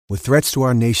With threats to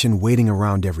our nation waiting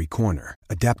around every corner,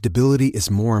 adaptability is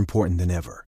more important than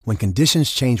ever. When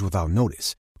conditions change without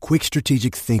notice, quick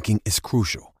strategic thinking is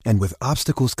crucial. And with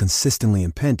obstacles consistently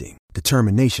impending,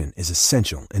 determination is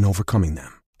essential in overcoming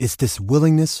them. It's this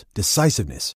willingness,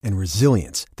 decisiveness, and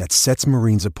resilience that sets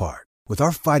Marines apart. With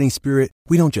our fighting spirit,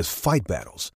 we don't just fight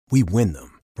battles, we win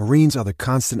them. Marines are the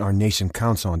constant our nation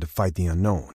counts on to fight the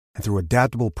unknown. And through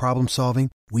adaptable problem solving,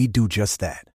 we do just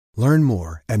that. Learn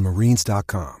more at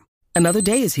marines.com. Another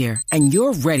day is here, and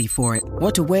you're ready for it.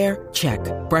 What to wear? Check.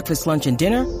 Breakfast, lunch, and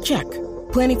dinner? Check.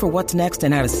 Planning for what's next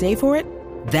and how to save for it?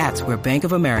 That's where Bank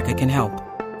of America can help.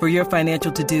 For your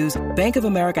financial to-dos, Bank of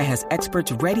America has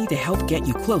experts ready to help get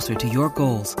you closer to your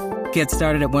goals. Get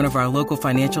started at one of our local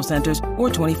financial centers or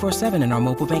 24/7 in our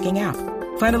mobile banking app.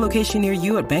 Find a location near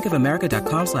you at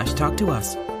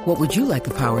bankofamerica.com/talktous. What would you like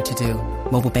the power to do?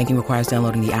 Mobile banking requires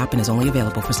downloading the app and is only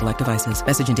available for select devices.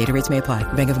 Message and data rates may apply.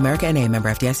 Bank of America N.A., member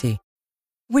FDIC.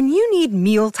 When you need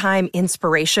mealtime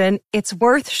inspiration, it's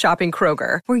worth shopping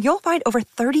Kroger, where you'll find over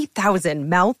 30,000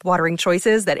 mouth-watering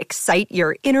choices that excite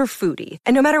your inner foodie.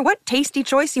 And no matter what tasty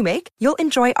choice you make, you'll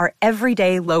enjoy our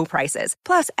everyday low prices,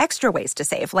 plus extra ways to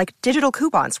save, like digital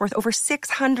coupons worth over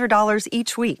 $600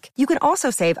 each week. You can also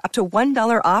save up to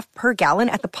 $1 off per gallon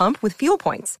at the pump with fuel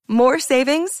points. More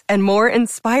savings and more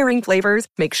inspiring flavors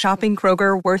make shopping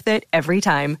Kroger worth it every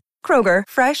time. Kroger,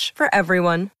 fresh for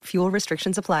everyone. Fuel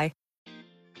restrictions apply.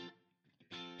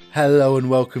 Hello and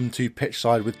welcome to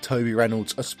Pitchside with Toby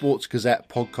Reynolds, a Sports Gazette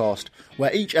podcast,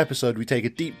 where each episode we take a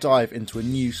deep dive into a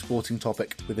new sporting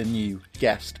topic with a new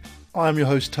guest. I'm your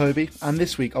host Toby, and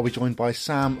this week I'll be joined by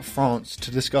Sam France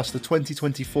to discuss the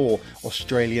 2024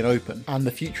 Australian Open and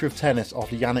the future of tennis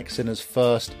after Jannik Sinner's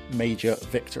first major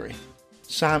victory.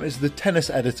 Sam is the tennis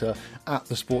editor at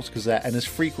the Sports Gazette and is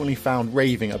frequently found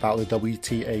raving about the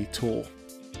WTA Tour.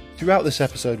 Throughout this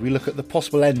episode, we look at the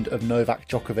possible end of Novak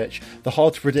Djokovic, the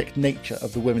hard-to-predict nature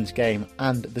of the women's game,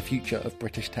 and the future of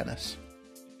British tennis.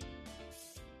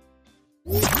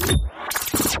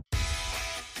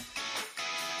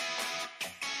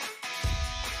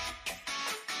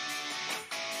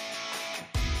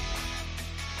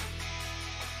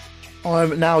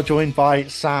 I'm now joined by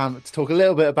Sam to talk a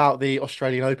little bit about the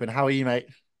Australian Open. How are you, mate?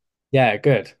 Yeah,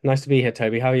 good. Nice to be here,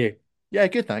 Toby. How are you? Yeah,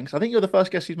 good, thanks. I think you're the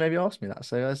first guest who's maybe asked me that,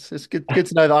 so it's good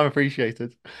to know that I'm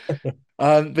appreciated.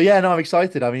 But yeah, no, I'm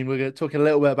excited. I mean, we're going to talk a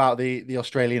little bit about the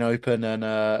Australian Open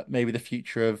and maybe the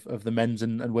future of the men's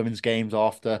and women's games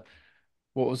after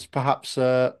what was perhaps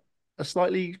a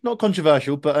slightly, not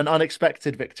controversial, but an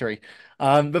unexpected victory.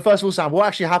 But first of all, Sam, what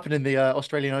actually happened in the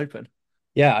Australian Open?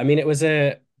 Yeah, I mean, it was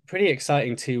a pretty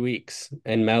exciting 2 weeks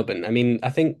in Melbourne. I mean, I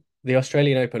think the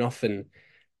Australian Open often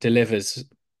delivers,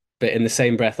 but in the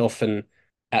same breath, often,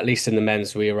 at least in the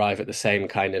men's, we arrive at the same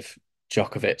kind of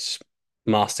Djokovic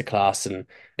masterclass and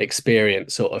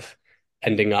experience, sort of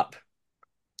ending up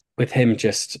with him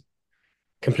just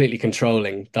completely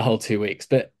controlling the whole 2 weeks.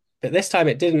 But this time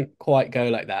it didn't quite go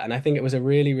like that. And I think it was a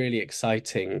really, really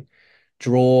exciting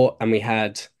draw. And we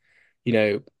had,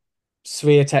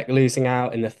 Swiatek losing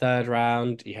out in the third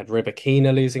round. You had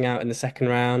Rybakina losing out in the second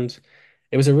round.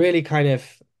 It was a really kind of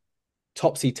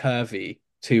topsy-turvy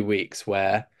 2 weeks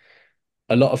where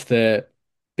a lot of the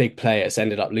big players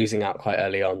ended up losing out quite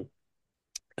early on.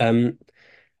 And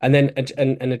then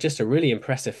just a really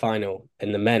impressive final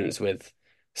in the men's with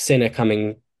Sinner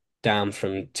coming down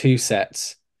from 2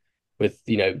 sets with,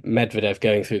 Medvedev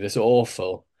going through this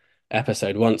awful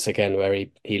episode once again where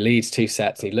he leads 2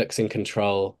 sets and he looks in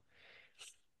control.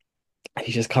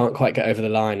 He just can't quite get over the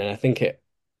line. And I think it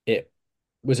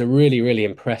was a really, really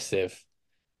impressive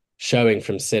showing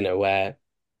from Sinner where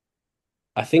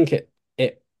I think it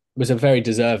was a very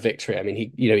deserved victory. I mean,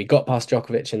 he got past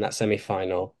Djokovic in that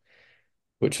semi-final,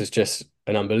 which was just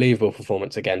an unbelievable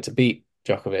performance again. To beat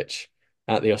Djokovic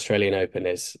at the Australian Open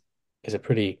is a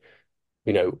pretty,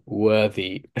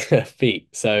 worthy feat.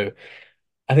 So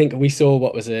I think we saw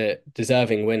what was a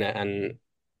deserving winner and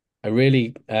a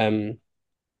really, I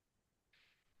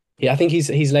think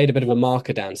he's laid a bit of a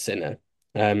marker down, Sinner.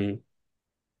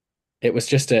 It was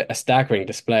just a staggering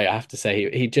display, I have to say.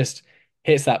 He just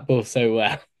hits that ball so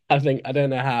well. I don't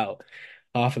know how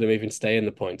half of them even stay in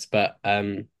the points, but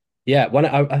yeah,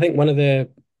 I think one of the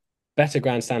better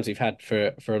Grand Slams we've had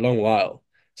for a long while.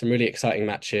 Some really exciting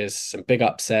matches, some big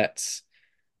upsets,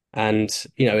 and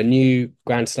a new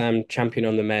Grand Slam champion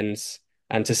on the men's.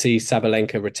 And to see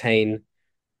Sabalenka retain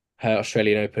her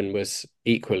Australian Open was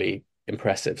equally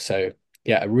impressive. So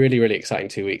yeah, a really, really exciting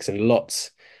 2 weeks and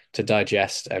lots to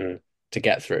digest and to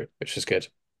get through, which was good.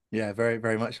 Yeah, very,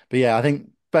 very much. But yeah, I think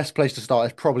best place to start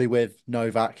is probably with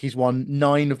Novak. He's won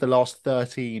 9 of the last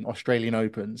 13 Australian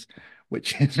Opens,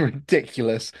 which is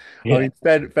ridiculous. I Yeah. mean,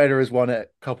 Federer's won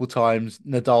it a couple times,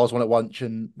 Nadal's won it once,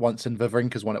 and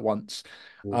Wawrinka's won it once.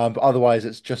 But otherwise,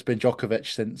 it's just been Djokovic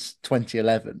since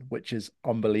 2011, which is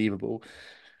unbelievable.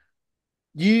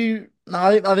 I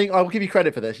think I will give you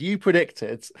credit for this. You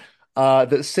predicted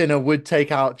that Sinner would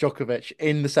take out Djokovic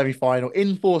in the semi-final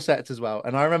in 4 sets as well.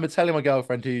 And I remember telling my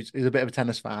girlfriend, who's a bit of a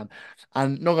tennis fan,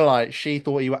 and not gonna lie, she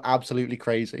thought you were absolutely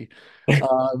crazy.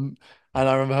 Um, and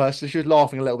I remember her, so she was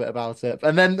laughing a little bit about it.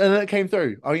 And then it came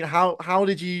through. I mean, how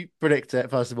did you predict it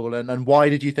first of all, and why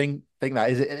did you think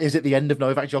that? Is it the end of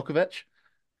Novak Djokovic?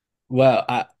 Well,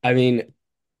 I mean,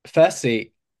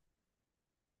 firstly,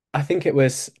 I think it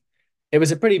was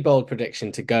a pretty bold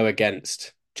prediction to go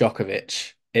against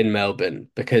Djokovic in Melbourne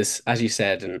because, as you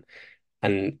said,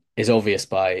 and is obvious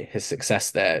by his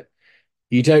success there,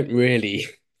 you don't really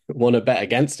want to bet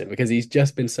against him because he's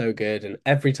just been so good, and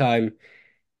every time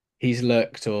he's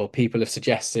looked or people have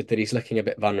suggested that he's looking a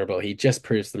bit vulnerable, he just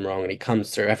proves them wrong and he comes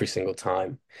through every single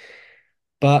time.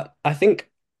 But I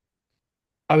think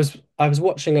I was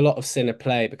watching a lot of Sinner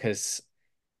play because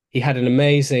he had an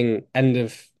amazing end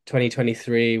of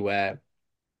 2023 where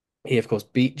he of course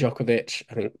beat Djokovic.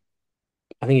 I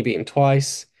think he beat him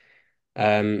twice,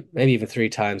 maybe even three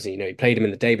times. And, he played him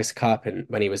in the Davis Cup, and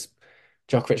when he was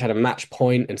Djokovic had a match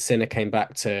point, and Sinner came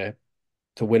back to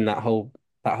win that whole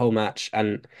match.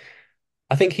 And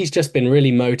I think he's just been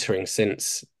really motoring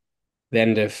since the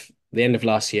end of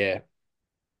last year.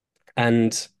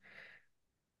 And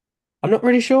I'm not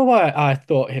really sure why I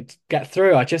thought he'd get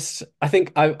through. I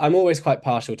think I'm always quite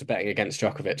partial to betting against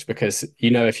Djokovic because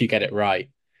if you get it right,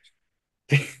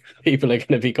 people are going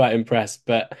to be quite impressed.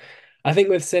 But I think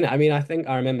with Sinner, I mean, I think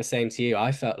I remember saying to you,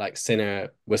 I felt like Sinner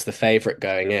was the favorite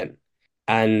going in,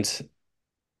 and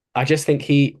I just think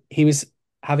he was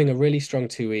having a really strong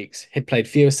 2 weeks. He'd played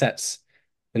fewer sets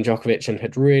than Djokovic and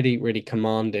had really, really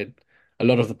commanded a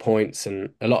lot of the points and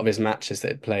a lot of his matches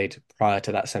that he'd played prior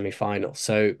to that semi-final.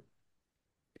 So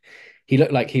he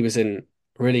looked like he was in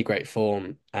really great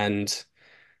form. And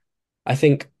I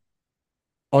think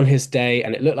on his day,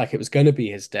 and it looked like it was going to be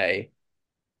his day,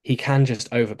 he can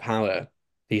just overpower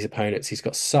these opponents. He's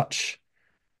got such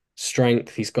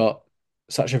strength, he's got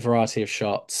such a variety of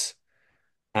shots,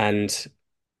 and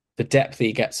the depth that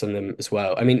he gets on them as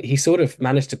well. I mean, he sort of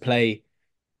managed to play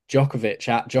Djokovic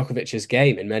at Djokovic's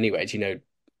game in many ways.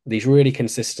 These really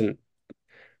consistent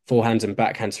forehands and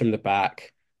backhands from the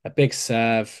back, a big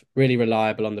serve, really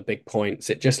reliable on the big points.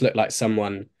 It just looked like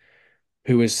someone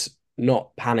who was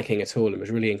not panicking at all and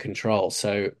was really in control.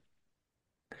 So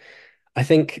I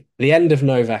think the end of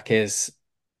Novak is,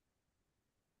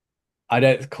 I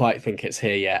don't quite think it's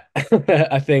here yet.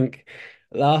 I think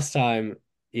last time,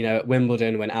 at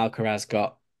Wimbledon when Alcaraz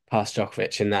got past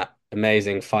Djokovic in that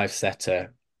amazing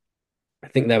five-setter, I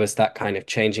think there was that kind of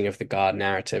changing of the guard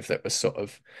narrative that was sort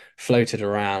of floated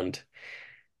around.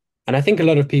 And I think a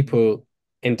lot of people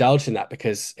indulged in that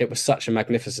because it was such a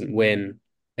magnificent win,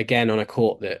 again, on a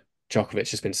court that Djokovic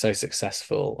has been so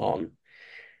successful on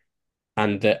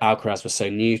and that Alcaraz was so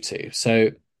new to.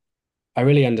 So I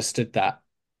really understood that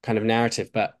kind of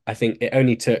narrative, but I think it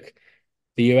only took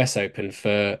the US Open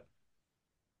for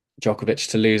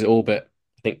Djokovic to lose all but,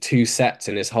 I think, 2 sets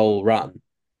in his whole run,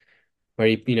 where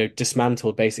he,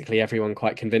 dismantled basically everyone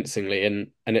quite convincingly,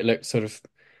 and it looked sort of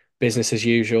business as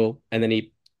usual. And then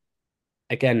he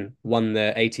again won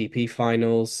the ATP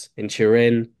finals in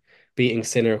Turin, beating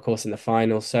Sinner, of course, in the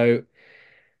final. So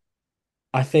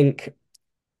I think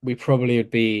we probably would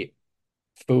be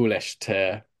foolish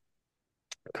to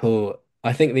call.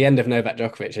 I think the end of Novak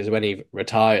Djokovic is when he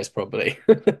retires, probably.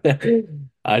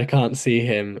 I can't see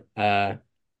him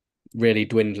really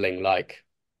dwindling like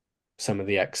some of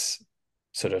the ex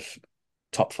sort of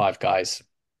top five guys.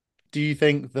 Do you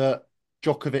think that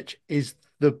Djokovic is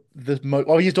the most?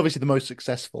 Well, he's obviously the most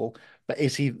successful, but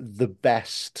is he the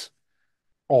best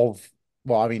of?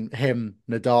 Well, I mean, him,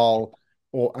 Nadal,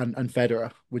 and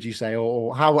Federer. Would you say,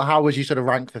 or how would you sort of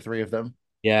rank the three of them?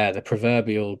 Yeah, the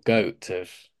proverbial goat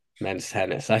of men's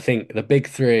tennis. I think the big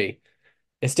three,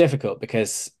 it's difficult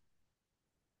because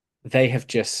they have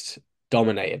just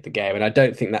dominated the game. And I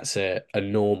don't think that's a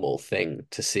normal thing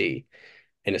to see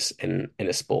in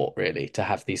a sport, really, to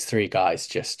have these three guys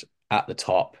just at the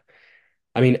top.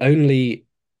 I mean,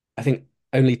 I think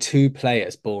only two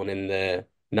players born in the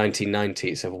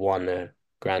 1990s have won a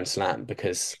Grand Slam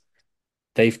because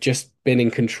they've just been in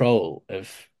control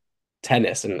of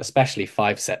tennis and especially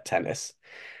five-set tennis.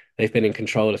 They've been in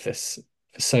control of this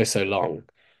for so, so long.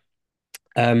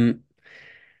 Um,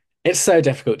 it's so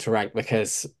difficult to rank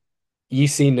because you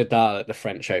see Nadal at the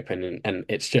French Open, and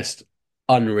it's just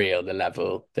unreal the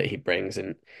level that he brings.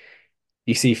 And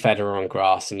you see Federer on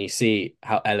grass, and you see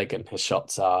how elegant his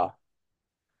shots are,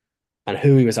 and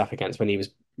who he was up against when he was,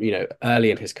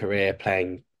 early in his career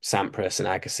playing Sampras and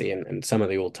Agassi and some of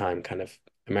the all-time kind of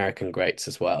American greats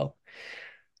as well.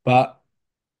 But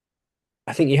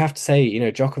I think you have to say,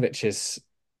 Djokovic is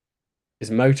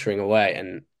motoring away,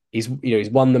 and he's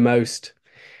won the most.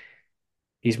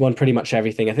 He's won pretty much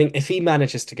everything. I think if he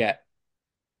manages to get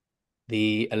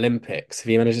the Olympics, if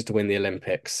he manages to win the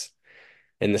Olympics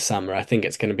in the summer, I think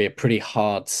it's going to be a pretty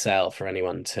hard sell for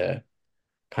anyone to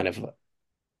kind of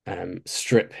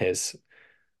strip his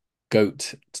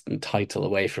GOAT title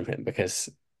away from him, because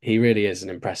he really is an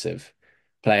impressive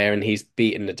player, and he's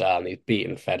beaten Nadal and he's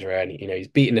beaten Federer, and he's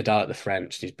beaten Nadal at the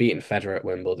French, he's beaten Federer at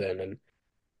Wimbledon. And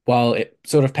while it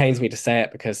sort of pains me to say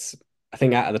it, because I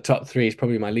think out of the top three, he's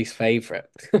probably my least favorite.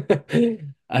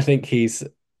 I think he's,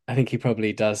 I think he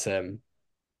probably does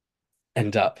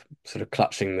end up sort of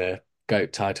clutching the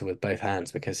GOAT title with both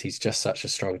hands, because he's just such a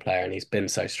strong player and he's been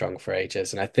so strong for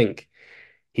ages. And I think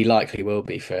he likely will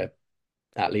be for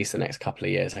at least the next couple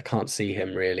of years. I can't see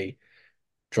him really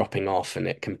dropping off and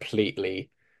it completely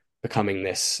becoming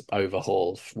this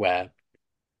overhaul where,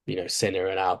 Sinner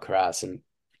and Alcaraz and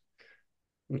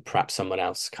perhaps someone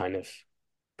else kind of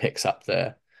picks up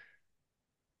the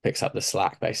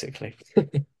slack, basically.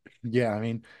 Yeah, I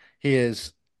mean, he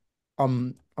is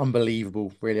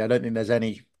unbelievable, really. I don't think there's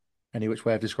any which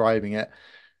way of describing it.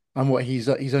 And what he's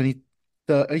only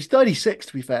he's 36,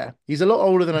 to be fair. He's a lot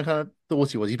older than I kind of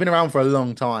thought he was. He's been around for a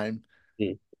long time.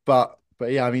 Mm. But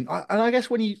yeah, I mean, and I guess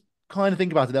when you kind of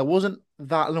think about it, there wasn't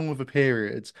that long of a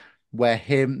period where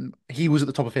he was at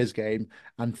the top of his game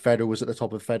and Federer was at the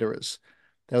top of Federer's.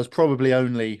 There was probably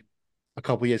only a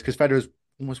couple of years, because Federer's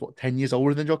almost, what, 10 years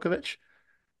older than Djokovic?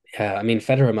 Yeah, I mean,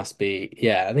 Federer must be,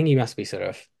 yeah, I think he must be sort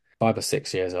of 5 or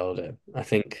 6 years older. I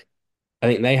think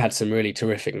they had some really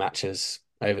terrific matches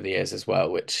over the years as well,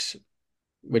 which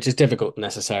is difficult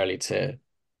necessarily to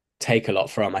take a lot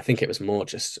from. I think it was more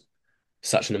just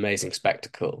such an amazing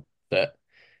spectacle that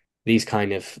these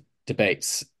kind of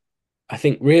debates, I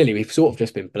think really we've sort of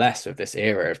just been blessed with this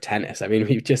era of tennis. I mean,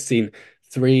 we've just seen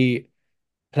three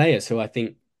players who I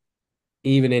think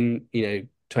even in,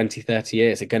 20, 30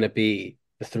 years are going to be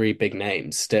the three big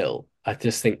names still. I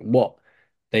just think what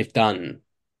they've done,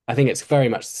 I think it's very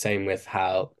much the same with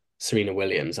how Serena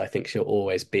Williams, I think she'll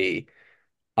always be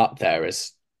up there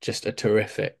as just a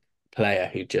terrific player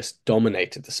who just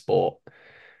dominated the sport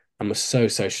and was so,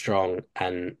 so strong.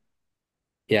 And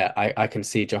yeah, I can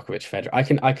see Djokovic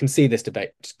Federer. I can see this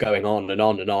debate just going on and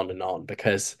on and on and on,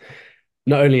 because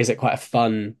not only is it quite a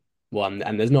fun one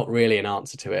and there's not really an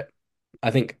answer to it. I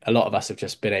think a lot of us have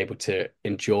just been able to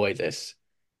enjoy this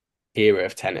era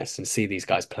of tennis and see these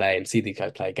guys play and see these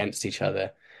guys play against each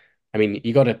other. I mean,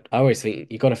 I always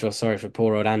think you got to feel sorry for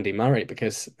poor old Andy Murray,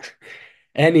 because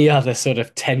any other sort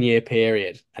of 10-year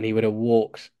period and he would have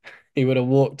walked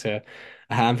to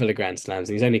a handful of Grand Slams,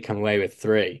 and he's only come away with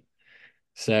three.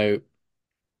 So,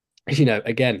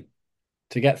 again,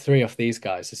 to get three off these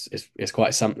guys is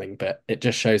quite something, but it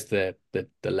just shows the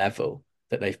level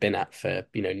that they've been at for,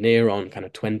 near on kind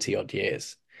of 20 odd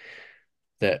years,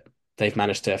 that they've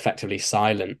managed to effectively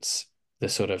silence the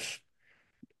sort of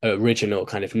original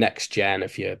kind of next gen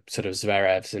of your sort of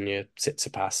Zverevs and your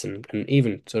Tsitsipas and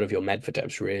even sort of your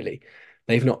Medvedevs, really.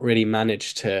 They've not really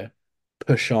managed to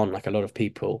push on like a lot of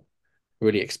people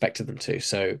really expected them to.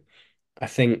 So I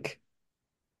think,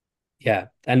 yeah,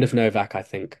 end of Novak, I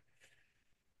think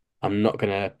I'm not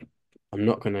gonna I'm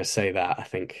not gonna say that. I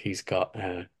think he's got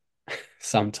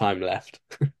some time left.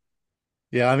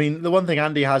 Yeah, I mean, the one thing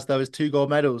Andy has though is two gold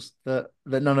medals that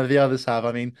none of the others have.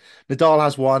 I mean, Nadal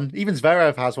has one, even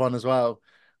Zverev has one as well.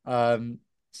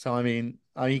 So I mean,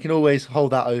 you can always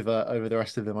hold that over the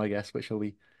rest of them, I guess, which will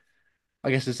be,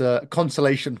 I guess, is a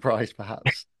consolation prize,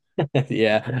 perhaps.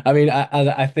 Yeah, I mean,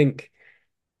 I think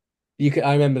you could.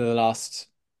 I remember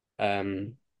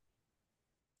um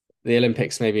the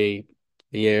Olympics, maybe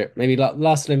the year, maybe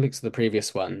last Olympics or the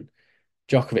previous one.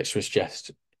 Djokovic was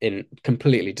just in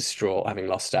completely distraught, having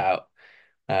lost out.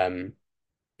 Um,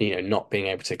 not being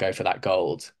able to go for that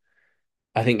gold.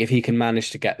 I think if he can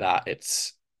manage to get that,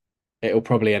 it'll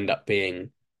probably end up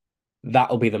being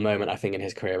that'll be the moment, I think, in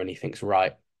his career when he thinks,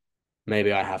 right,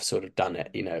 maybe I have sort of done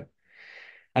it.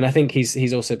 And I think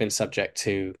he's also been subject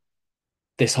to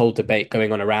this whole debate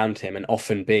going on around him and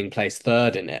often being placed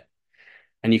third in it.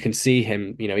 And you can see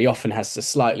him, he often has a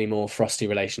slightly more frosty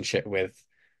relationship with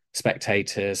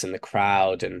spectators and the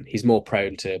crowd, and he's more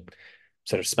prone to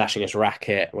sort of smashing his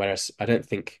racket. Whereas I don't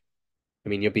think, I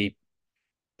mean, you'll be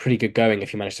pretty good going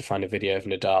if you manage to find a video of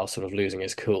Nadal sort of losing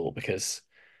his cool because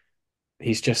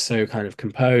he's just so kind of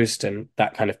composed and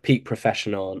that kind of peak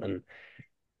professional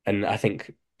and I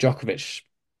think Djokovic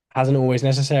hasn't always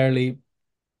necessarily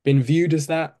been viewed as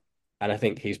that. And I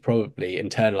think he's probably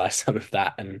internalized some of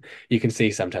that. And you can see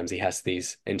sometimes he has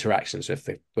these interactions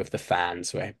with the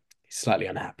fans where he's slightly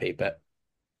unhappy. But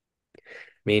I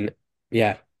mean,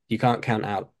 yeah, you can't count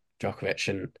out Djokovic.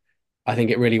 And I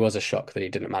think it really was a shock that he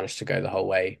didn't manage to go the whole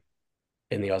way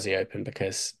in the Aussie Open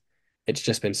because it's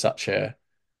just been such a,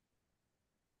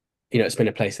 it's been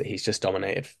a place that he's just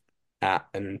dominated at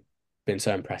and been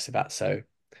so impressive at. So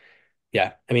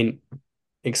yeah, I mean,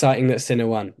 exciting that Sinner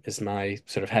won is my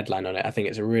sort of headline on it. I think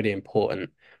it's a really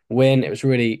important win. It was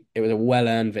a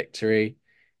well-earned victory.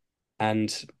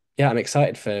 And yeah, I'm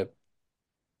excited for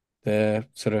the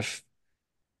sort of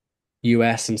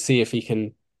US and see if he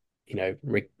can,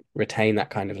 retain that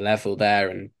kind of level there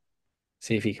and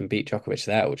see if he can beat Djokovic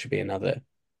there, which would be another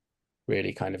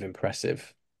really kind of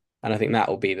impressive. And I think that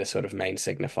will be the sort of main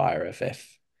signifier of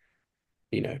if,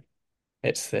 you know,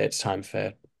 it's time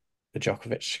for the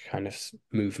Djokovic kind of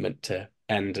movement to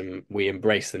end and we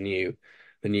embrace the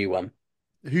new one.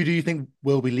 Who do you think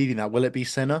will be leading that? Will it be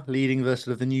Sinner leading the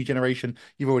sort of the new generation?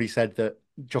 You've already said that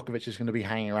Djokovic is going to be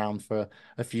hanging around for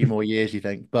a few more years, you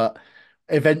think, but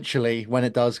eventually, when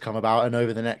it does come about, and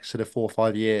over the next sort of 4 or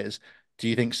 5 years, do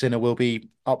you think Sinner will be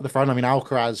up the front? I mean,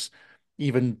 Alcaraz,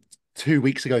 even 2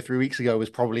 weeks ago, 3 weeks ago, was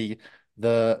probably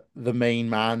the main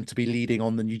man to be leading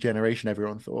on the new generation.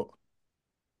 Everyone thought.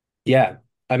 Yeah,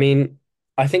 I mean,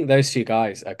 I think those two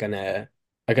guys are gonna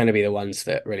be the ones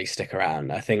that really stick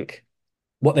around. I think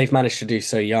what they've managed to do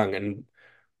so young and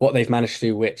what they've managed to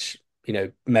do, which,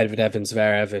 Medvedev and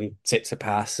Zverev and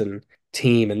Tsitsipas and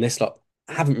team and this lot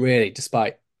haven't really,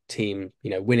 despite team,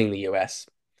 winning the US.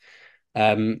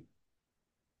 Um,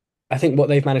 I think what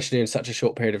they've managed to do in such a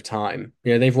short period of time,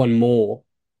 they've won more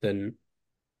than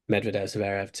Medvedev,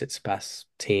 Zverev, Tsitsipas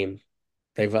team.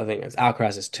 I think it's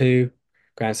Alcaraz has two,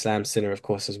 Grand Slam, Sinner, of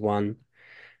course, has one.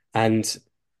 And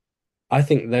I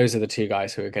think those are the two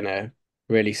guys who are going to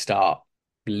really start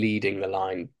leading the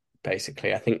line,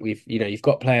 basically. I think you've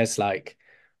got players like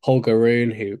Holger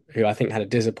Rune, who I think had a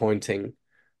disappointing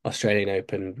Australian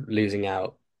Open, losing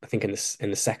out, I think in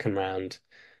the second round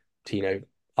to,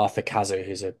 Arthur Cazaux,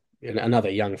 who's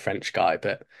another young French guy.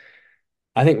 But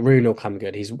I think Rune will come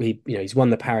good. He's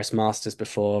won the Paris Masters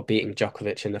before, beating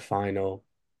Djokovic in the final,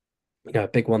 a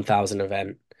big 1,000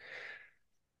 event.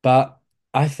 But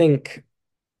I think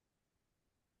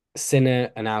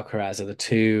Sinner and Alcaraz are the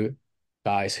two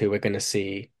guys who we're going to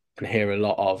see and hear a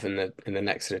lot of in the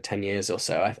next sort of 10 years or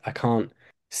so. I can't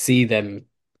see them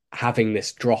having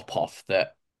this drop off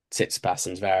that Tsitsipas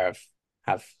and Zverev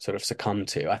have sort of succumbed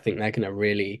to. I think they're going to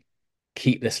really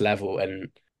keep this level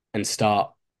and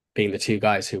start being the two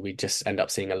guys who we just end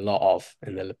up seeing a lot of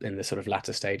in the sort of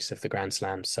latter stages of the Grand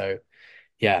Slam. So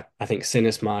yeah, I think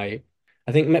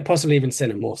I think possibly even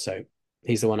Sinner more so.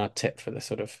 He's the one I'd tip for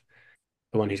the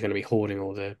one who's going to be hoarding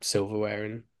all the silverware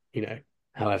in,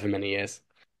 however many years.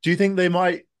 Do you think they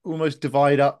might almost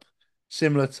divide up,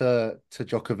 similar to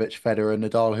Djokovic, Federer, and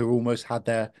Nadal, who almost had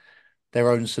their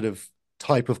own sort of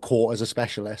type of court as a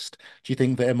specialist? Do you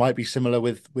think that it might be similar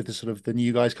with the sort of the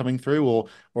new guys coming through,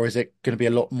 or is it going to be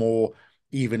a lot more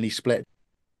evenly split?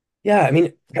 Yeah, I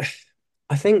mean,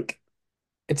 I think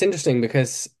it's interesting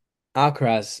because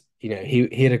Alcaraz, he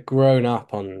had grown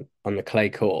up on the clay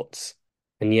courts,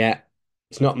 and yet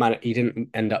it's not man. He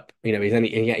didn't end up, and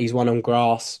yet he's won on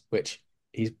grass, which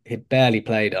he'd barely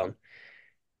played on,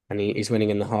 and he's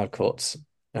winning in the hard courts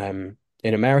in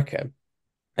America.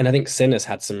 And I think Sinner's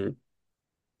had some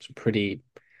pretty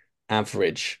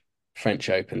average French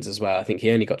Opens as well. I think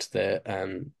he only got to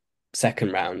the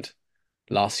second round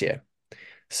last year.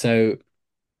 So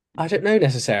I don't know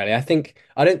necessarily.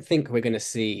 I don't think we're going to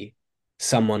see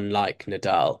someone like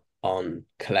Nadal on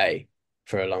clay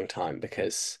for a long time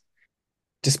because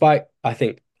despite I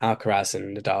think Alcaraz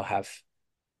and Nadal have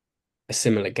a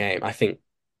similar game, I think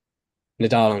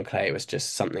Nadal on clay was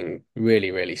just something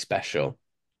really, really special.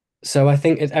 So I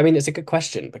mean, it's a good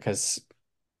question because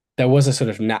there was a sort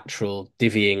of natural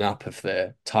divvying up of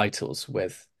the titles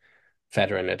with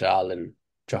Federer, Nadal, and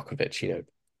Djokovic,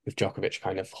 with Djokovic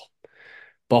kind of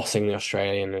bossing the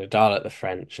Australian and Nadal at the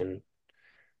French and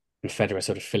Federer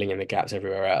sort of filling in the gaps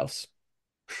everywhere else.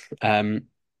 Um,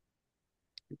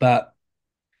 but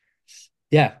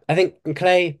yeah, I think in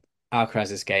clay,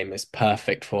 Alcaraz's game is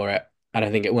perfect for it. And I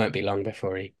think it won't be long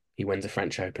before he wins a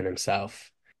French Open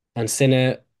himself. And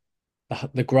Sinner,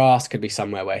 the grass could be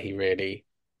somewhere where he really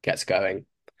gets going.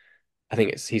 I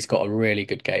think he's got a really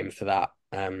good game for that.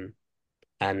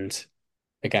 And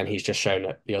again, he's just shown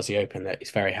at the Aussie Open that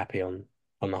he's very happy on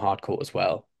the hard court as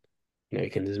well. He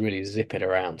can just really zip it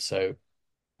around. So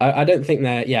I don't think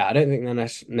I don't think they'll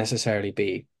necessarily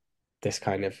be this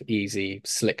kind of easy,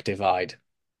 slick divide.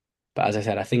 But as I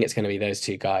said, I think it's going to be those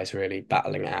two guys really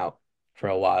battling it out for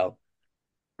a while.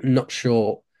 I'm not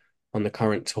sure on the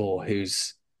current tour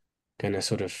who's going to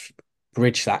sort of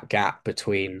bridge that gap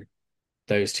between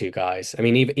those two guys. I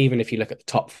mean, even if you look at the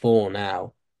top four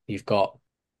now, you've got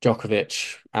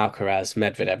Djokovic, Alcaraz,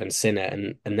 Medvedev, and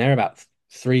Sinner, and they're about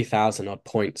 3,000 odd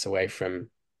points away from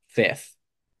fifth.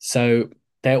 So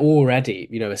they're already,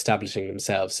 establishing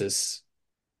themselves as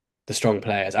the strong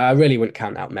players. I really wouldn't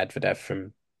count out Medvedev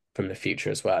from the future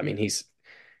as well. I mean, he's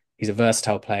a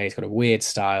versatile player. He's got a weird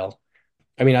style.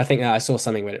 I mean, I think that I saw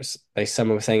something where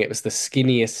someone was saying it was the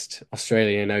skinniest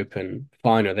Australian Open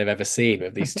final they've ever seen,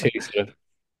 with these two sort of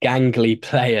gangly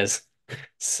players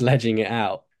sledging it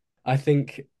out. I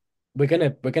think we're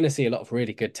gonna see a lot of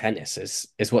really good tennis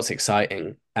is what's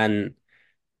exciting. And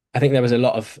I think there was a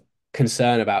lot of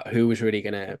concern about who was really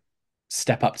gonna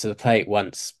step up to the plate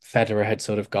once Federer had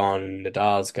sort of gone and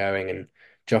Nadal's going and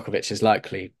Djokovic is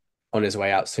likely on his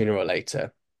way out sooner or later.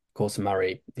 Of course,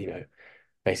 Murray,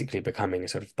 basically becoming a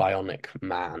sort of bionic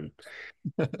man.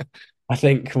 I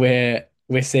think we're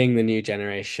seeing the new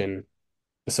generation,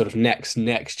 the sort of next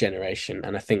generation,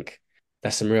 and I think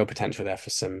there's some real potential there for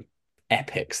some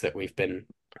epics that we've been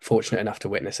fortunate enough to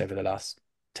witness over the last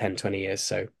 10, 20 years.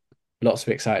 So lots to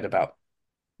be excited about.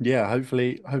 Yeah,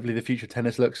 hopefully the future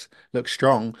tennis looks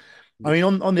strong. I mean,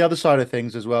 on the other side of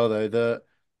things as well, though,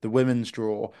 the women's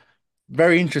draw,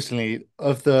 very interestingly,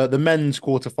 of the men's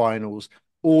quarterfinals,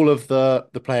 all of the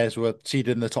players were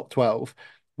seeded in the top 12,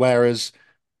 whereas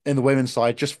in the women's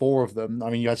side, just four of them.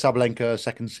 I mean, you had Sabalenka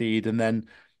second seed, and then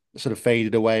sort of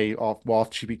faded away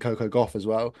after she beat Coco Gauff as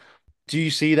well. Do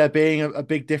you see there being a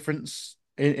big difference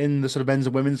in the sort of men's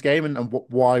and women's game, and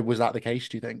why was that the case,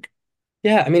 do you think?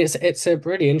 Yeah, I mean it's a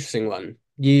really interesting one.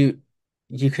 You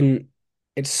can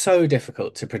it's so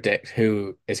difficult to predict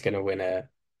who is going to win a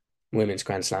women's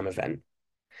Grand Slam event.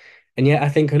 And yet I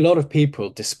think a lot of people,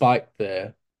 despite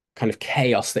the kind of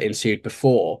chaos that ensued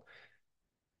before,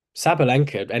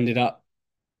 Sabalenka ended up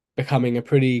becoming a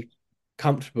pretty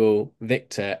comfortable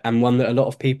victor and one that a lot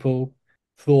of people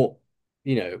thought,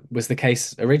 was the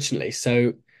case originally.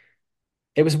 So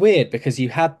it was weird because you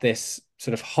had this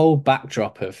sort of whole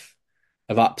backdrop of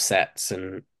upsets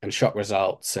and shock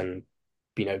results and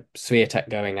Swiatek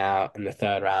going out in the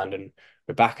third round and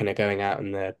Rybakina going out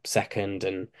in the second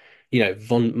and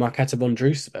von Marketa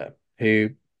Vondrousova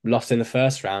who lost in the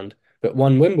first round but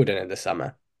won Wimbledon in the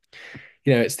summer.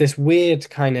 It's this weird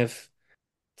kind of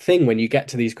thing when you get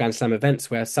to these Grand Slam events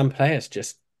where some players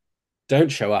just don't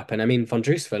show up. And I mean,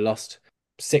 Vondrousova lost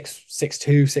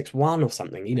 6-2, 6-1 or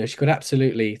something. She got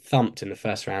absolutely thumped in the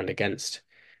first round against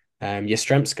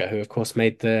Yastremska, who of course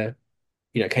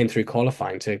came through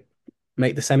qualifying to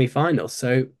make the semi-finals.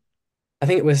 So I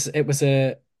think it was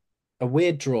a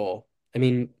weird draw. I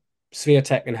mean,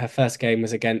 Swiatek in her first game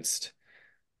was against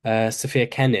Sofia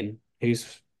Kenin,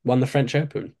 who's won the French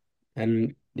Open.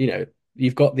 And,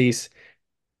 you've got these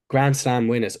Grand Slam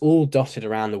winners all dotted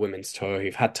around the women's tour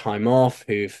who've had time off,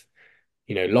 who've,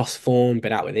 lost form,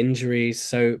 been out with injuries.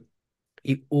 So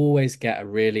you always get a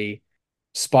really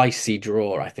spicy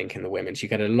draw, I think, in the women's. You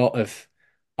get a lot of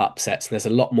upsets and there's a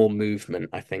lot more movement,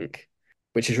 I think,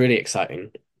 which is really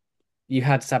exciting. You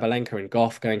had Sabalenka and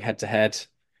Gauff going head to head,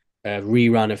 a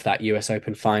rerun of that US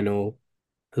Open final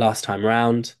last time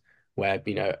round, where,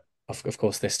 of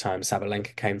course, this time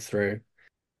Sabalenka came through.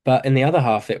 But in the other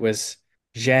half, it was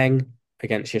Zheng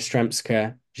against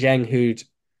Yastremska. Zheng, who'd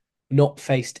not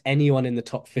faced anyone in the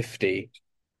top 50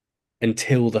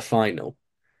 until the final,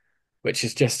 which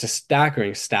is just a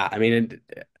staggering stat. I mean,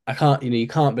 I can't, you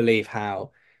can't believe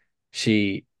how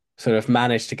she sort of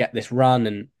managed to get this run.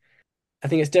 And I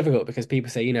think it's difficult because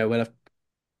people say, well,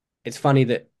 it's funny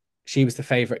that she was the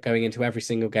favorite going into every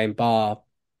single game bar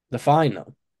the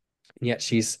final. And yet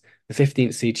she's the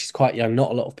 15th seed. She's quite young.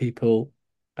 Not a lot of people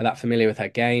are that familiar with her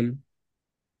game.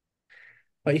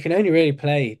 But you can only really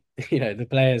play,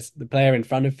 the player in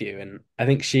front of you. And I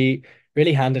think she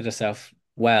really handled herself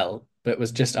well, but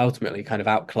was just ultimately kind of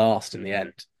outclassed in the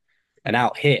end and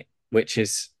out hit, which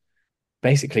is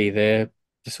basically the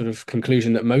sort of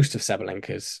conclusion that most of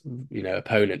Sabalenka's,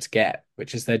 opponents get,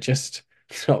 which is they're just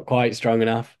not quite strong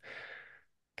enough,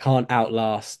 can't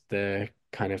outlast the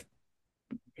kind of,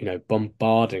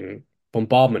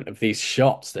 bombardment of these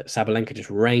shots that Sabalenka just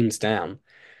rains down.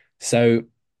 So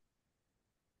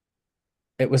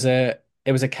it was a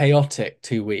chaotic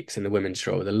 2 weeks in the women's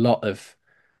draw with a lot of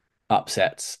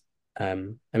upsets.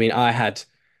 I mean, I had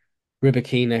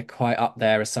Rybakina quite up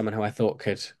there as someone who I thought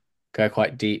could go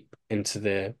quite deep into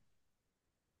the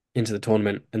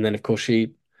tournament, and then of course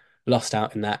she lost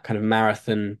out in that kind of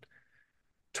marathon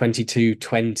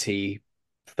 22-20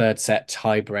 third set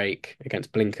tie break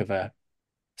against Blinkova.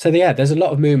 So yeah, there's a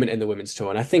lot of movement in the women's tour,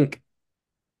 and I think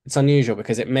it's unusual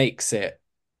because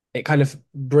it kind of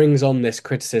brings on this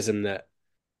criticism that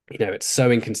it's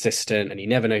so inconsistent and you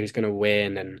never know who's going to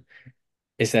win, and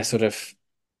is there sort of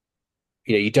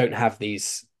you don't have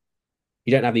these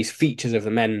features of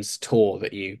the men's tour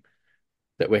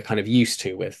that we're kind of used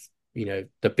to with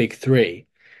the big three.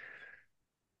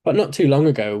 But not too long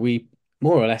ago, we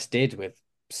more or less did with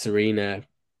Serena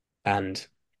and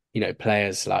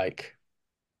players like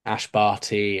Ash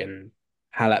Barty and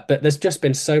Halep. But there's just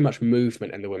been so much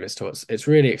movement in the women's tour. It's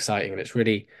really exciting and it's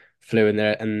really fluid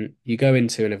there. And you go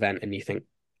into an event and you think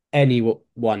any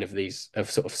one of these of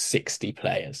sort of 60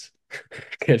 players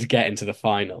could get into the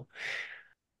final.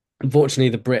 Unfortunately,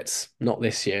 the Brits not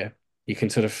this year. You can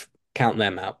sort of count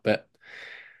them out, but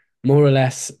more or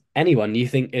less anyone you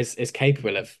think is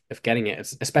capable of getting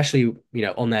it, especially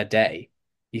on their day.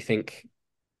 You think,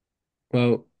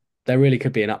 well, there really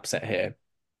could be an upset here.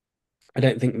 I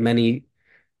don't think many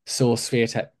saw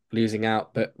Swiatek losing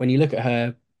out, but when you look at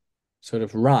her sort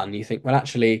of run, you think, well,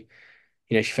 actually,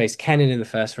 she faced Kenin in the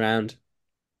first round,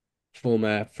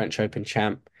 former French Open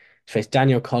champ. She faced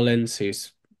Danielle Collins,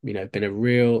 who's been a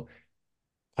real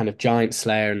kind of giant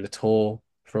slayer in the tour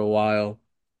for a while.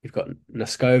 You've got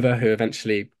Noskova, who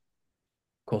eventually,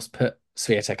 of course, put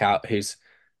Swiatek out, who's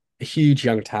a huge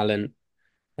young talent.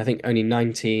 I think only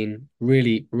 19,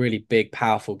 really, really big,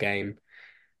 powerful game.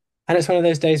 And it's one of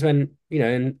those days when,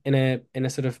 in a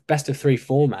sort of best of three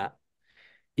format,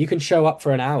 you can show up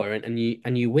for an hour and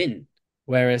you win.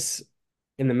 Whereas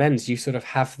in the men's, you sort of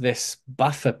have this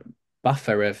buffer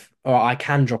of, oh, I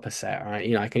can drop a set,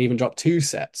 right? I can even drop two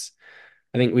sets.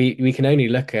 I think we can only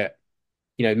look at,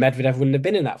 Medvedev wouldn't have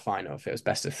been in that final if it was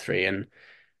best of three, and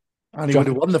And he would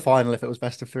have Djokovic, won the final if it was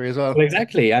best of three as well. well,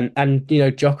 exactly, and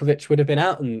Djokovic would have been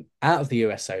out of the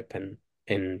US Open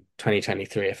in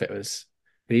 2023 if it was.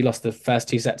 He lost the first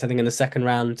two sets, I think, in the second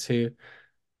round to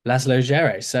Laszlo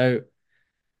Djere. So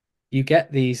you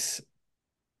get these.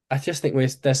 I just think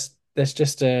there's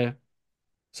just a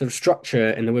sort of structure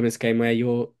in the women's game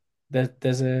where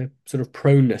there's a sort of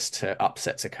proneness to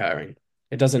upsets occurring.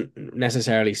 It doesn't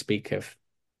necessarily speak of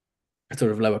a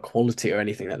sort of lower quality or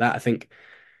anything like that. I think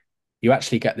you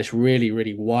actually get this really,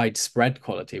 really widespread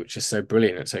quality, which is so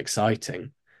brilliant and so exciting.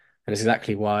 And it's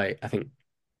exactly why I think,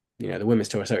 the women's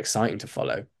tour are so exciting to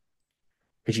follow.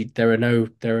 Because there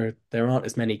aren't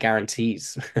as many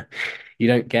guarantees. You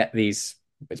don't get these,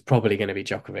 it's probably going to be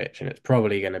Djokovic and it's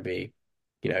probably going to be,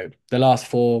 the last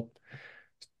four,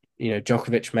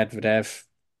 Djokovic, Medvedev,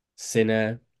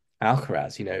 Sinner,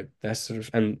 Alcaraz, they're sort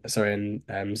of, and sorry, and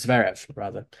Zverev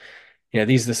rather.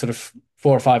 These are the sort of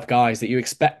four or five guys that you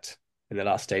expect in the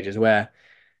last stages where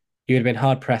you would have been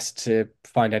hard pressed to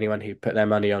find anyone who put their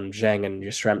money on Zheng and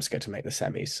Yastremska to make the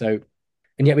semis. So,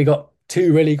 and yet we got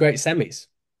two really great semis.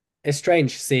 It's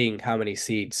strange seeing how many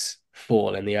seeds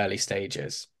fall in the early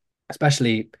stages,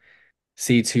 especially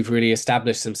seeds who've really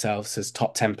established themselves as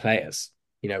top 10 players,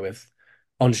 with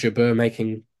Ons Jabeur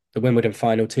making the Wimbledon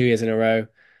final 2 years in a row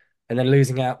and then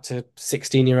losing out to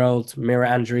 16-year-old Mira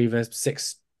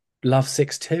Andreeva love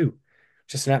 6-2.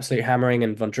 Just an absolute hammering,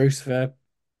 and Vondrousova,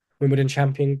 Wimbledon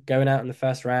champion, going out in the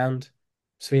first round.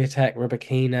 Swiatek,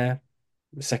 Rybakina,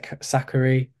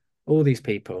 Sakkari, all these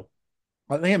people.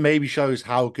 I think it maybe shows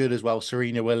how good as well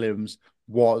Serena Williams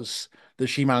was that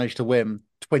she managed to win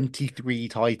 23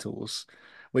 titles,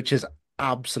 which is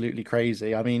absolutely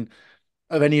crazy. I mean,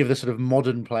 of any of the sort of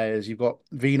modern players, you've got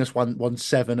Venus won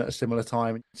seven at a similar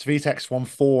time. Swiatek's won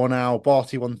four now,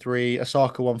 Barty won three,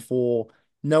 Osaka won four.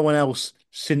 No one else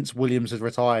since Williams has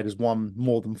retired has won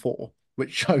more than four,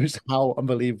 which shows how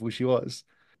unbelievable she was.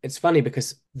 It's funny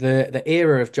because the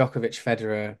era of Djokovic,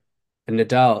 Federer, and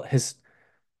Nadal has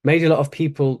made a lot of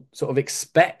people sort of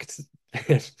expect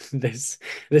this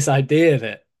this idea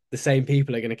that the same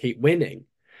people are going to keep winning.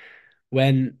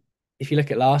 When if you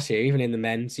look at last year, even in the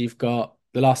men's, you've got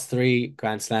the last three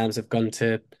Grand Slams have gone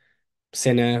to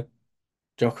Sinner,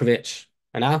 Djokovic,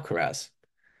 and Alcaraz.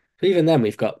 But even then,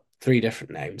 we've got three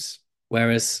different names.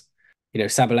 Whereas,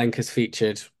 Sabalenka's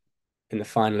featured in the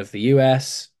final of the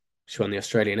US. She won the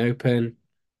Australian Open.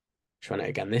 She won it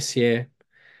again this year.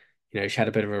 She had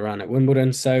a bit of a run at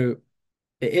Wimbledon. So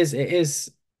it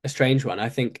is a strange one. I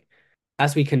think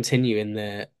as we continue in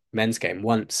the men's game,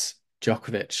 once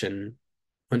Djokovic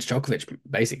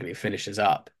basically finishes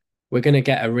up, we're going to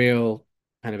get a real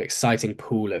kind of exciting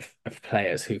pool of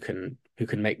players who can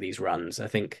make these runs. I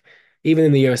think even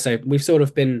in the USA, we've sort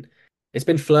of been it's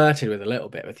been flirted with a little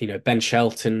bit with, Ben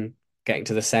Shelton getting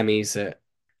to the semis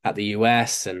at the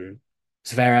US and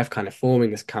Zverev kind of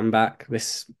forming this comeback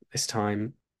this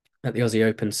time at the Aussie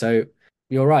Open. So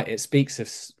you're right, it speaks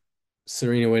of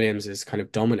Serena Williams' kind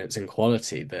of dominance and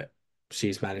quality that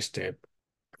she's managed to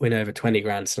win over 20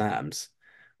 Grand Slams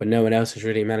when no one else has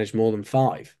really managed more than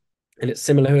five. And it's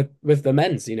similar with the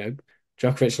men's, Djokovic,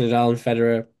 Nadal, and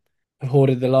Federer have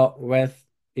hoarded the lot with,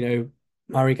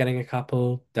 Murray getting a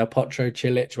couple, Del Potro,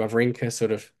 Cilic, Wawrinka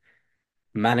sort of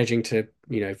managing to,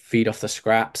 feed off the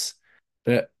scraps.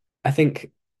 But I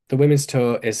think the women's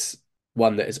tour is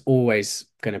one that is always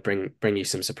going to bring you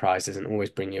some surprises and always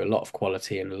bring you a lot of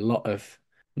quality and a lot of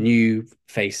new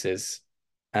faces.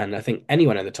 And I think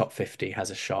anyone in the top 50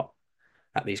 has a shot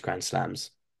at these Grand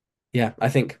Slams. Yeah, I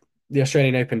think the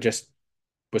Australian Open just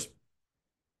was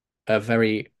a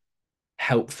very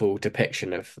helpful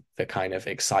depiction of the kind of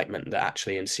excitement that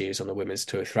actually ensues on the women's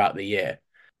tour throughout the year.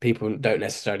 People don't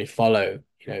necessarily follow,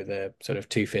 the sort of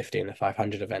 250 and the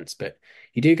 500 events, but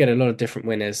you do get a lot of different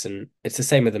winners, and it's the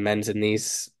same with the men's in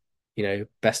these,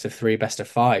 best of three, best of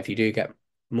five. You do get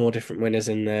more different winners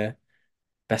in the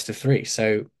best of three.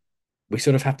 So we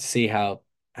sort of have to see how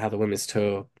the women's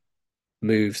tour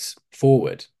moves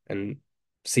forward and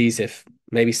sees if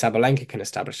maybe Sabalenka can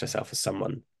establish herself as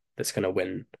someone that's going to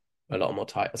win a lot more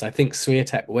titles. I think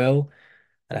Swiatek will,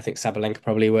 and I think Sabalenka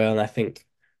probably will, and I think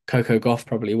Coco Gauff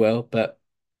probably will. But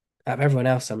out of everyone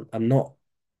else, I'm not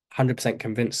 100%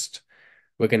 convinced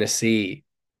we're going to see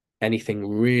anything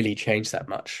really change that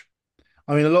much.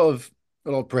 I mean, a lot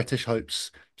of British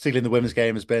hopes, particularly in the women's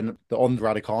game, has been that on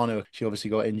Raducanu. She obviously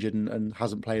got injured and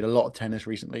hasn't played a lot of tennis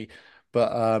recently,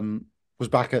 but was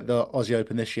back at the Aussie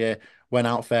Open this year, went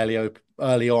out fairly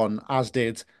early on, as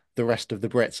did the rest of the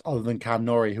Brits, other than Cam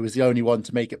Norrie, who was the only one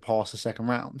to make it past the second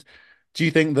round. Do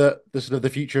you think that the sort of the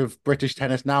future of British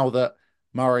tennis, now that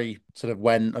Murray sort of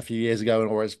went a few years ago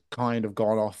or has kind of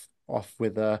gone off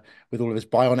with all of his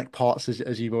bionic parts,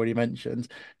 as you've already mentioned,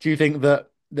 do you think that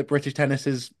British tennis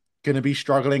is going to be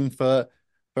struggling for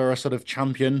a sort of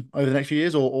champion over the next few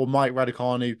years, or might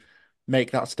Raducanu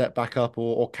make that step back up,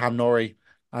 or Cam Norrie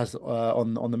as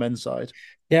on the men's side?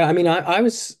 Yeah, I mean, I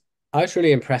was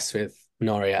really impressed with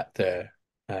Norrie at the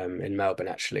in Melbourne.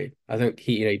 Actually, I think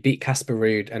he beat Casper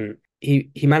Ruud, and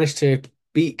he managed to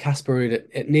beat Casper Ruud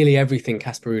at nearly everything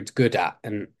Casper Ruud's good at,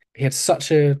 and he had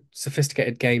such a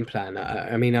sophisticated game plan.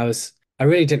 I mean, I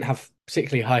really didn't have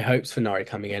particularly high hopes for Norrie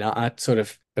coming in. I sort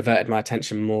of averted my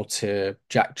attention more to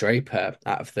Jack Draper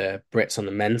out of the Brits on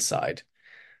the men's side.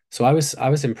 So I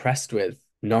was impressed with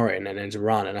Norrie and his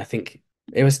run, and I think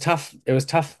it was tough. It was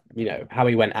tough, how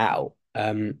he went out,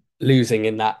 losing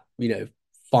in that,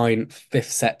 fine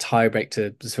fifth set tiebreak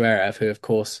to Zverev, who of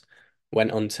course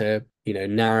went on to,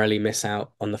 narrowly miss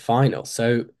out on the final.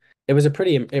 So it was a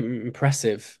pretty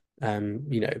impressive,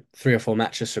 three or four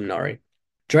matches from Norrie.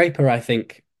 Draper, I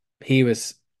think he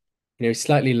was,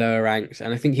 slightly lower ranked,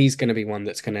 and I think he's going to be one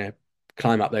that's going to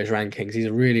climb up those rankings. He's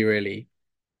a really, really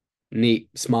neat,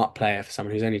 smart player for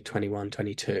someone who's only 21,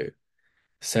 22.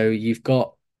 So you've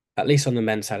got, at least on the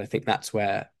men's side, I think that's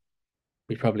where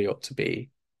we probably ought to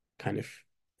be kind of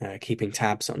keeping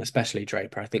tabs on, especially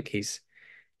Draper. I think he's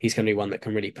going to be one that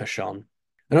can really push on.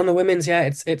 And on the women's, yeah,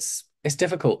 it's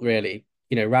difficult, really.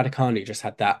 Raducanu just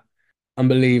had that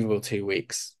unbelievable 2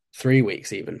 weeks, 3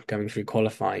 weeks even, going through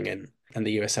qualifying and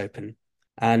the US Open.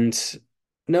 And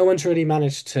no one's really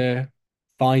managed to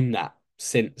find that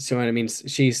since. You know what I mean?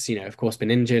 She's, of course,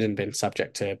 been injured and been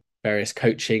subject to various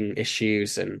coaching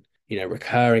issues and,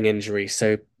 recurring injuries.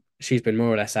 So she's been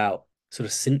more or less out sort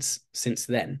of since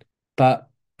then. But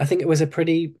I think it was a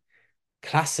pretty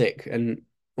classic and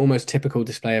almost typical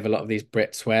display of a lot of these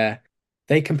Brits, where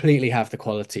they completely have the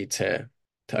quality to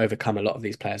overcome a lot of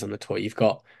these players on the tour. You've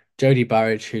got Jodie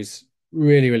Burrage, who's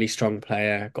really, really strong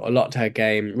player, got a lot to her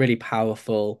game, really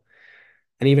powerful,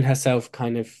 and even herself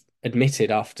kind of admitted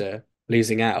after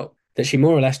losing out that she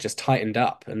more or less just tightened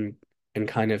up and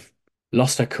kind of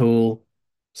lost her cool,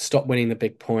 stopped winning the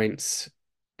big points,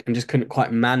 and just couldn't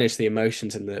quite manage the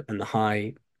emotions and the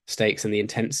high stakes and the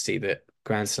intensity that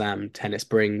Grand Slam tennis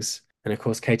brings. And of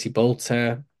course, Katie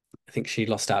Bolter, I think she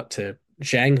lost out to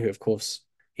Zheng, who of course,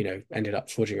 ended up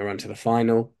forging a run to the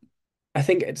final. I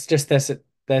think it's just there's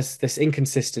this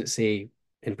inconsistency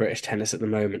in British tennis at the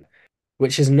moment,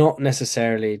 which is not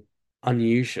necessarily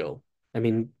unusual. I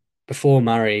mean, before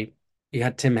Murray, you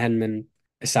had Tim Henman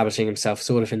establishing himself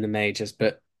sort of in the majors,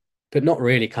 but not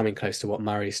really coming close to what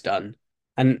Murray's done.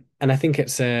 And I think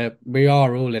we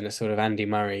are all in a sort of Andy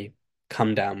Murray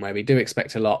come down where we do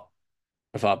expect a lot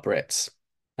of our Brits,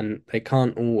 and they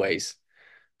can't always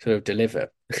sort of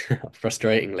deliver,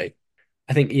 frustratingly.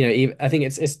 I think I think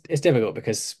it's difficult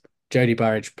because Jodie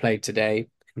Burrage played today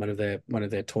in one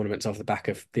of the tournaments off the back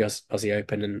of the Aussie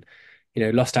Open, and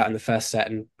lost out in the first set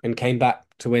and came back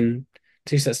to win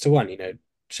 2-1.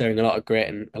 Showing a lot of grit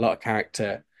and a lot of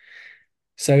character.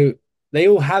 So they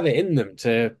all have it in them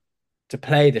to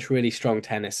play this really strong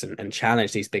tennis and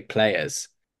challenge these big players.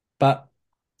 But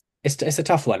it's a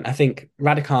tough one. I think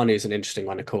Raducanu is an interesting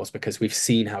one, of course, because we've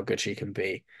seen how good she can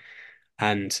be.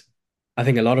 And I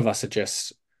think a lot of us are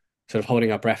just sort of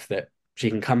holding our breath that she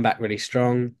can come back really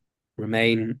strong,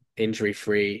 remain injury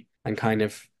free, and kind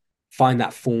of find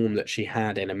that form that she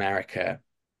had in America.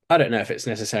 I don't know if it's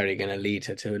necessarily going to lead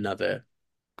her to another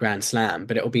Grand Slam,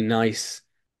 but it'll be nice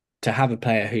to have a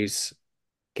player who's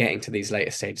getting to these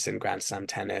later stages in Grand Slam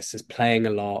tennis, is playing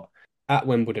a lot at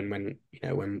Wimbledon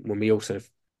when we all sort of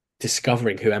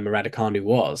discovering who Emma Raducanu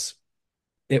was.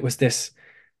 It was this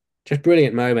just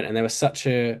brilliant moment, and there was such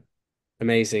a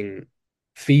amazing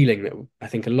feeling that I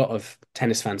think a lot of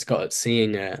tennis fans got at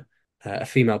seeing a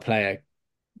female player,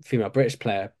 female British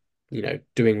player,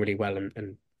 doing really well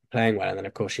and playing well. And then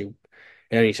of course it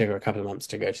only took her a couple of months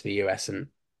to go to the US and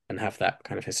have that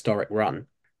kind of historic run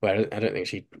where I don't think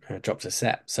she dropped a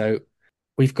set. So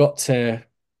we've got to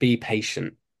be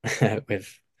patient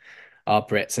with our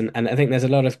Brits, and I think there's a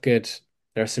lot of good.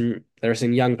 There are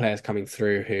some young players coming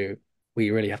through who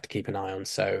we really have to keep an eye on.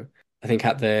 So I think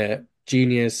at the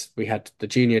juniors, we had the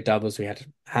junior doubles. We had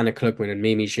Hannah Klugman and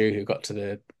Mimi Zhu who got to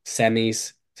the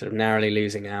semis, sort of narrowly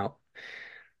losing out.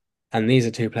 And these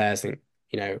are two players, I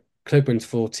think, Klugman's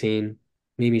 14,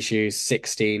 Mimi Zhu's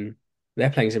 16. They're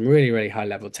playing some really, really high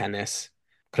level tennis.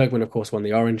 Klugman, of course, won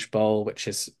the Orange Bowl, which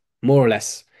is more or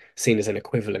less seen as an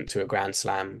equivalent to a Grand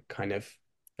Slam kind of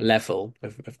level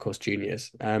of course,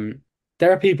 juniors.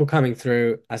 There are people coming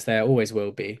through, as there always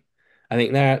will be. I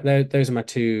think those are my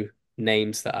two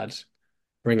names that I'd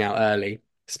bring out early,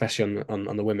 especially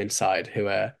on the women's side,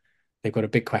 they've got a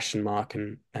big question mark,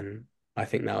 and I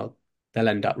think they'll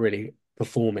end up really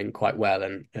performing quite well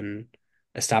and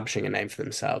establishing a name for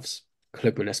themselves,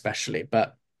 Klugman especially.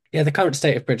 But yeah, the current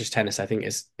state of British tennis, I think,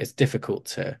 is difficult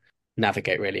to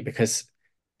navigate really because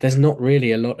there's not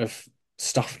really a lot of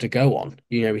stuff to go on.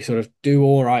 We sort of do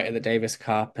all right at the Davis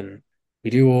Cup and we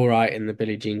do all right in the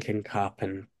Billie Jean King Cup,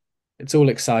 and it's all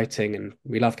exciting and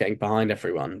we love getting behind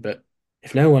everyone. But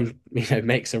if no one,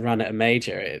 makes a run at a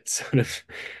major, it's sort of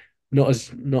not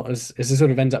as it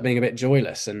sort of ends up being a bit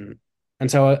joyless. And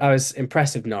so I was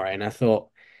impressed with Norrie, and I thought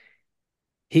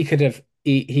he could have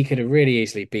really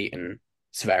easily beaten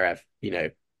Zverev.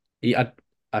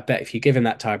 I bet if you give him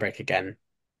that tiebreak again,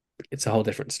 it's a whole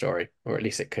different story, or at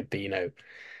least it could be.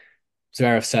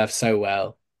 Zverev serves so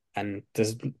well, and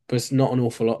there's not an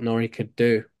awful lot Norrie could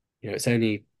do. It's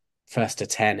only first to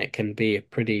 10. It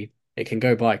can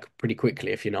go by pretty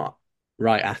quickly if you're not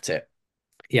right at it.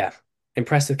 Yeah,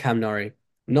 impressed with Cam Norrie.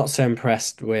 Not so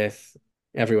impressed with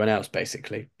everyone else,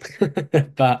 basically.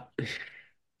 But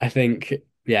I think,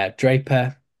 yeah,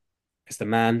 Draper is the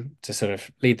man to sort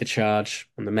of lead the charge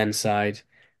on the men's side,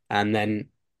 and then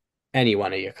any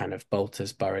one of your kind of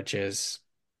Bolters, Burrages,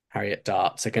 Harriet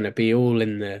Darts are going to be all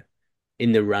in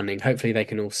the running. Hopefully they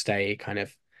can all stay kind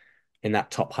of in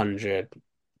that top 100,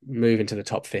 move into the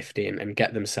top 50 and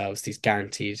get themselves these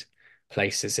guaranteed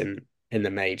places in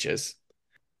the majors.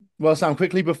 Well, Sam,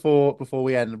 quickly before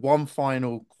we end, one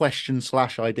final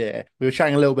question/idea. We were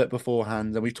chatting a little bit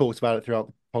beforehand, and we talked about it throughout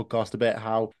the podcast a bit,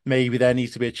 how maybe there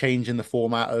needs to be a change in the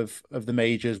format of the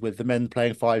majors, with the men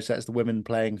playing 5 sets, the women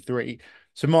playing 3.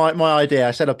 So my idea,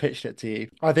 I said I pitched it to you.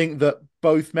 I think that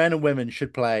both men and women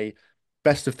should play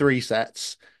best of 3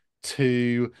 sets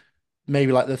to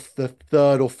maybe like the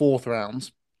third or fourth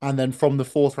rounds, and then from the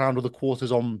fourth round or the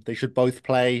quarters on, they should both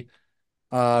play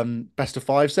best of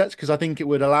 5 sets, because I think it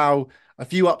would allow a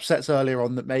few upsets earlier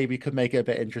on that maybe could make it a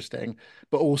bit interesting,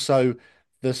 but also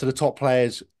the sort of top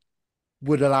players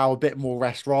would allow a bit more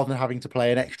rest rather than having to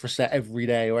play an extra set every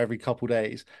day or every couple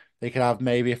days. They could have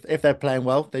maybe if they're playing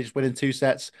well, they just win in 2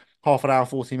 sets, half an hour,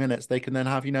 40 minutes. They can then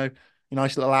have, a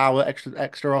nice little hour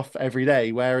extra off every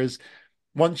day. Whereas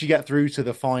once you get through to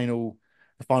the final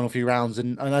few rounds,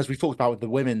 and as we talked about with the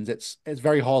women's, it's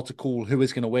very hard to call who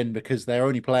is going to win because they're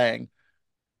only playing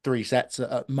 3 sets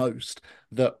at most.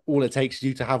 That all it takes is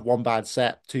you to have one bad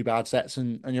set, 2 bad sets,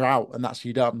 and you're out, and that's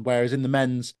you done. Whereas in the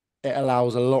men's, it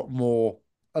allows a lot more,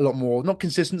 not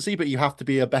consistency, but you have to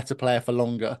be a better player for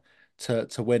longer to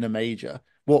win a major.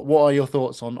 What are your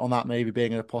thoughts on that maybe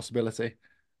being a possibility?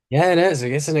 Yeah, it is.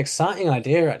 It's an exciting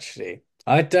idea, actually.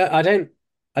 I don't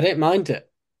mind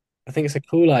it. I think it's a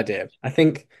cool idea. I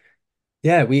think,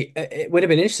 yeah, it would have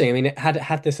been interesting. I mean,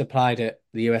 had this applied at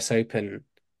the US Open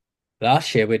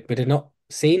last year, we'd have not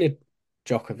seen a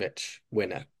Djokovic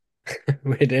winner.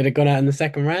 We'd have gone out in the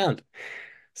second round.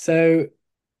 So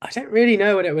I don't really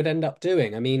know what it would end up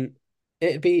doing. I mean,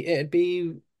 it'd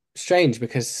be strange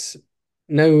because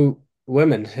no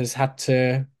woman has had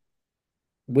to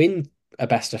win a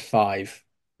best of five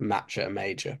match at a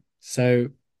major. So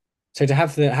to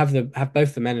have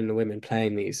both the men and the women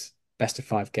playing these best of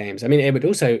five games, I mean, it would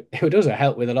also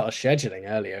help with a lot of scheduling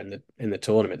earlier in the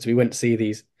tournaments. We wouldn't see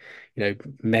these,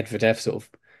 Medvedev sort of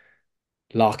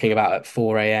larking about at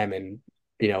 4 a.m. in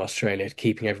Australia,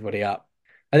 keeping everybody up.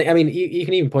 I mean, you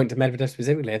can even point to Medvedev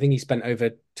specifically. I think he spent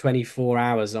over 24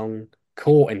 hours on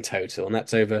court in total, and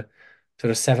that's over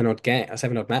sort of seven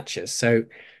odd matches. So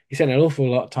he spent an awful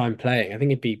lot of time playing. I think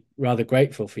he'd be rather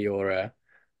grateful for your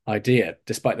idea,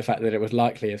 despite the fact that it would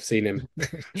likely have seen him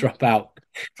drop out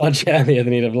much earlier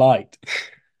than he'd have liked.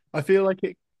 I feel like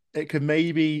it could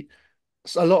maybe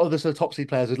a lot of the sort of top seed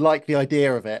players would like the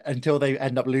idea of it until they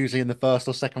end up losing in the first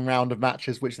or second round of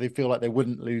matches, which they feel like they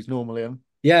wouldn't lose normally.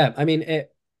 Yeah, I mean,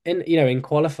 in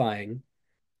qualifying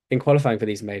for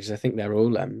these majors, I think they're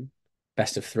all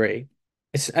best of three.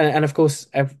 And of course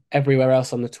everywhere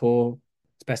else on the tour,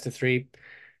 it's best of three.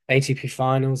 ATP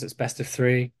finals, it's best of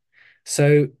three.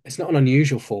 So it's not an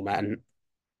unusual format. And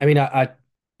I mean, I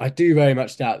do very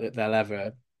much doubt that they'll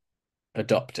ever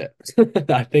adopt it.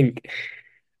 I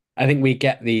think we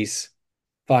get these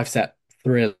five-set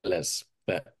thrillers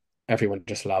that everyone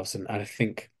just loves, and I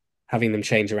think having them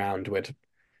change around would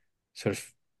sort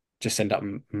of just end up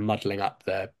muddling up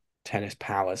their tennis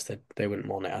powers. That they wouldn't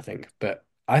want it, I think. But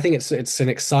I think it's an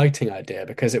exciting idea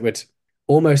because it would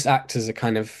almost act as a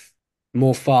kind of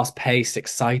more fast-paced,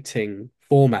 exciting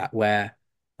format where,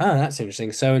 oh, that's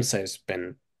interesting. So and so's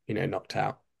been, knocked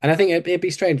out. And I think it'd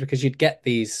be strange because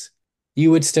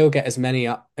you would still get as many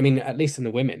up. I mean, at least in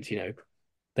the women's,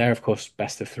 they're of course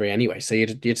best of three anyway. So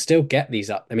you'd still get these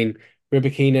up. I mean,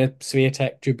 Rybakina,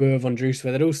 Swiatek, Jabeur,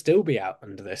 Vondrousova, they'd all still be out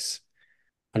under this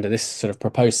sort of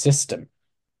proposed system.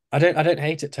 I don't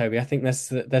hate it, Toby. I think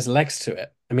there's legs to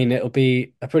it. I mean, it'll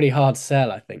be a pretty hard sell,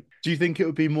 I think. Do you think it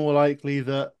would be more likely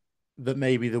that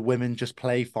maybe the women just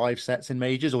play five sets in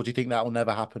majors, or do you think that will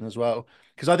never happen as well?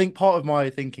 Because I think part of my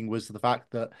thinking was the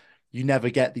fact that you never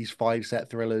get these five-set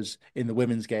thrillers in the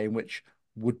women's game, which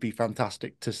would be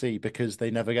fantastic to see because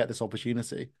they never get this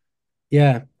opportunity.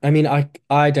 Yeah, I mean,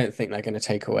 I don't think they're going to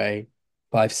take away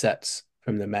five sets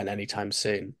from the men anytime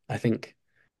soon. I think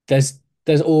there's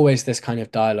always this kind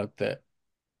of dialogue that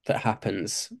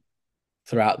happens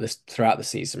throughout the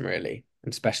season, really,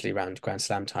 and especially around Grand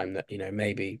Slam time. That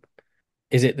maybe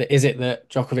is it that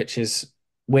Djokovic is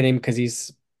winning because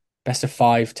he's best of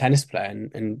five tennis player,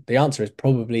 and the answer is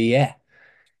probably yeah,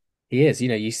 he is.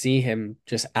 You see him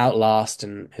just outlast,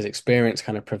 and his experience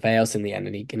kind of prevails in the end,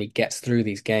 and he gets through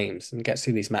these games and gets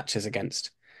through these matches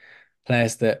against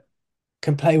players that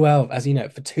can play well, as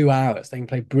for 2 hours. They can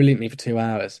play brilliantly for 2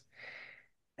 hours,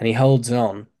 and he holds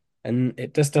on, and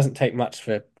it just doesn't take much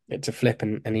for it to flip,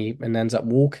 and ends up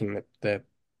walking the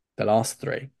last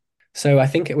three. So I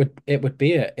think it would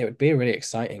be a really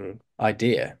exciting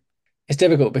idea. It's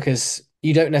difficult because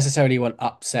you don't necessarily want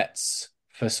upsets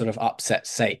for sort of upset's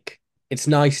sake. It's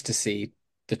nice to see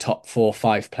the top 4 or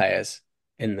 5 players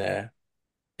in the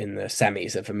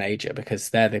semis of a major because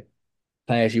they're the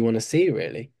players you want to see,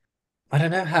 really. I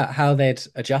don't know how they'd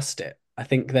adjust it. I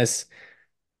think there's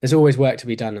always work to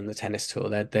be done on the tennis tour.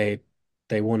 They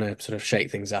want to sort of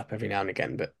shake things up every now and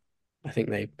again, but I think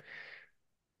they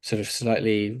sort of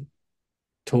slightly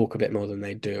talk a bit more than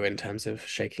they do in terms of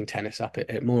shaking tennis up.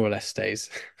 It more or less stays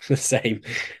the same.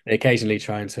 They occasionally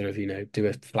try and sort of, do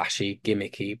a flashy,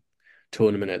 gimmicky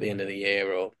tournament at the end of the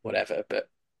year or whatever, but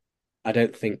I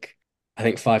don't think I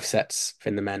think 5 sets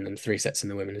in the men and 3 sets in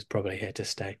the women is probably here to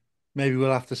stay. Maybe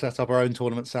we'll have to set up our own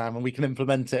tournament, Sam, and we can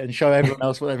implement it and show everyone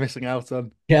else what they're missing out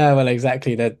on. Yeah, well,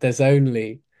 exactly. There's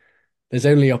only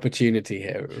opportunity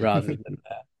here rather than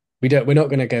we're not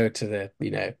going to go to the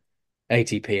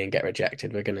ATP and get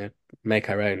rejected. We're going to make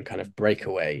our own kind of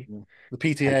breakaway. The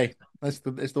PTA, it's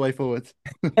the way forward.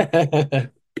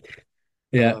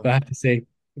 Yeah, Uh, we'll have to see.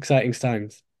 Exciting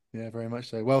times. yeah, very much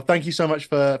so. Well, thank you so much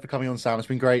for coming on, Sam. It's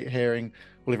been great hearing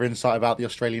all of your insight about the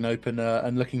Australian Open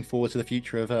and looking forward to the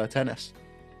future of tennis.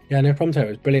 Yeah, no problem. It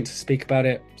was brilliant to speak about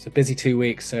it. It's a busy 2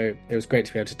 weeks, so it was great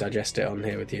to be able to digest it on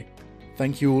here with you.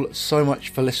 Thank you all so much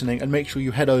for listening, and make sure you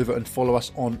head over and follow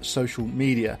us on social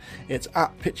media. It's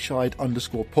at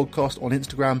pitchside_podcast on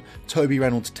Instagram, Toby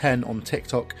Reynolds 10 on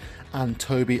TikTok, and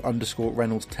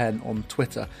Toby_Reynolds 10 on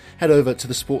Twitter. Head over to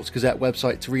the Sports Gazette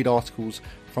website to read articles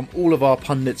from all of our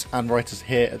pundits and writers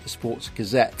here at the Sports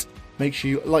Gazette. Make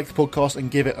sure you like the podcast and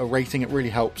give it a rating, it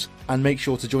really helps. And make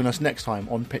sure to join us next time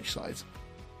on Pitchside.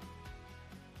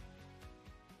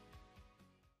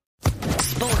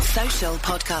 Sports Social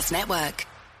Podcast Network.